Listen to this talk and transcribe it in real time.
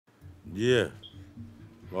Yeah,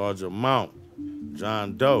 large amount.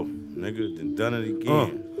 John Doe, nigga, done it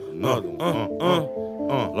again. Another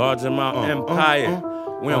one. Large amount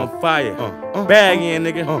empire. We on fire. Bag in,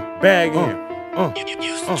 nigga. Bag in.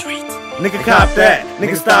 Nigga cop that,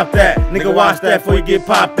 nigga stop that, nigga watch that before you get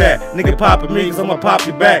popped at. Nigga pop at me cause I'ma pop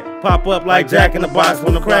you back. Pop up like Jack in the Box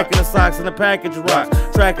when the crack in the socks and the package of rocks.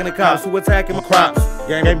 Tracking the cops who attacking my crops.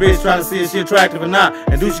 Gang bitch trying to see if she attractive or not.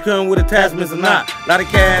 And do she come with attachments or not? Lot of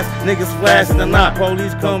cash, niggas flashing or not.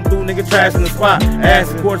 Police come through, nigga trashing the spot.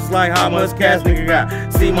 Asking questions like how much cash nigga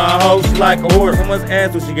got. See my hoe, she like a horse, how much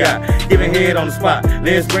ass do she got? Giving head on the spot,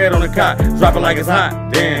 legs spread on the cot. Drop it like it's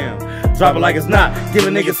hot, damn. Drop it like it's not, give a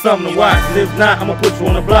nigga something to watch. And if not, I'ma put you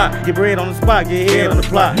on the block. Get bread on the spot, get head on the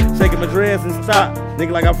plot. Shaking my dreads and stop.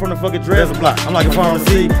 Nigga like I'm from the fucking dreads block. I'm like a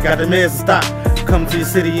pharmacy, got the meds to stop. Come to your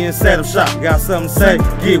city and set up shop. Got something to say,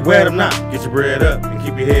 get wet or not. Get your bread up and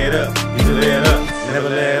keep your head up. Get your head up, never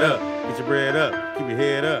let up. Get your bread up, keep your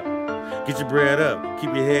head up. Get your bread up,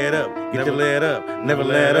 keep your head up, get your lead up, never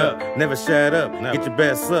let up, never shut up, get your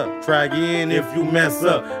best up, try again if you mess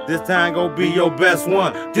up, this time gon' be your best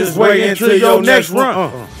one, just wait until your next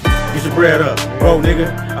run. Get your bread up, bro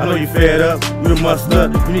nigga, I know you fed up, you the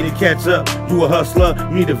muscler, you need to catch up, you a hustler,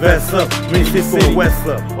 you need to vest up, you need shit going west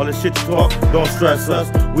up, all the shit you talk, don't stress us,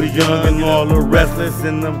 we the young and all the restless,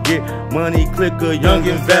 and them get money clicker, young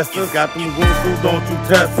investors, got them goons who don't you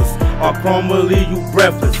test us. I'll come leave you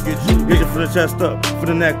breathless. Get you for the chest up, for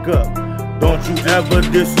the neck up. Don't you ever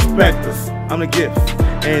disrespect us. I'm the gift,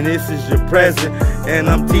 and this is your present. And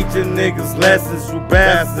I'm teaching niggas lessons. You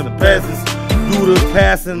bastards and peasants. You the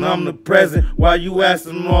past and I'm the present. While you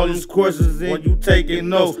asking all these courses and you taking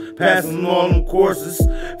notes, passing all them courses.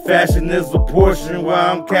 Fashion is a portion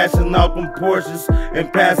while I'm cashing out them Porsches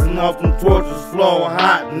and passing off them torches. Flow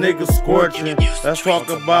hot, niggas scorching. Let's talk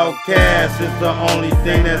about cash. It's the only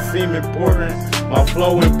thing that seem important. My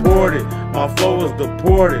flow imported, my flow is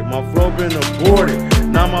deported. My flow been aborted,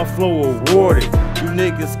 now my flow awarded. You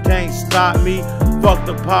niggas can't stop me. Fuck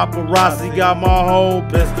the paparazzi, got my whole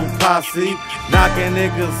pistol posse. Knocking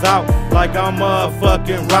niggas out like I'm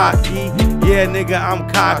motherfucking Rocky. Yeah, nigga, I'm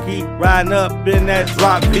cocky. Riding up in that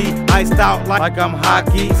drop beat. Iced out like I'm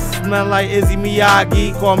hockey. Smell like Izzy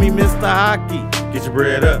Miyagi. Call me Mr. Hockey. Get your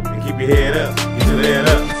bread up and keep your head up. Get your head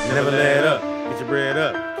up, never let up. Get your bread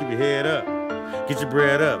up, keep your head up. Get your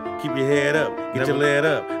bread up, keep your head up, get your lead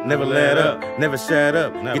up, never let up, never shut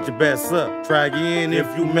up, get your best up, try again if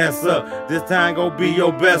you mess up, this time gon' be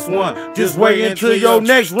your best one, just wait until your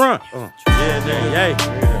next run. Yeah, nigga,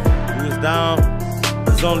 hey, you was down,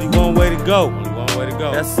 there's only one way to go. Only one way to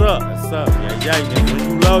go. That's up, that's up, yeah, nigga. When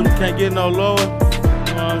you low, you can't get no lower, you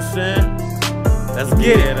know what I'm saying? Let's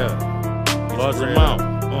get it up, large amount,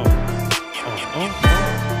 keep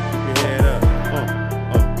your head up,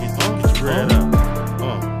 get your bread up.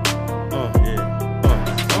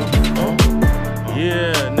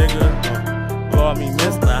 Yeah, nigga, call me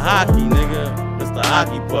Mr. Hockey, nigga, Mr.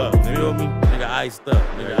 Hockey Puck, you feel me? Nigga iced up,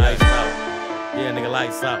 nigga iced out. Yeah, nigga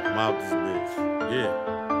lights out, I'm out this bitch.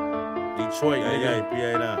 Yeah, Detroit, nigga,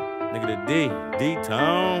 PA down. Nigga the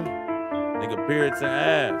D-Town, nigga Puritan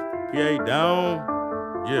Ave, PA down.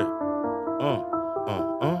 Yeah,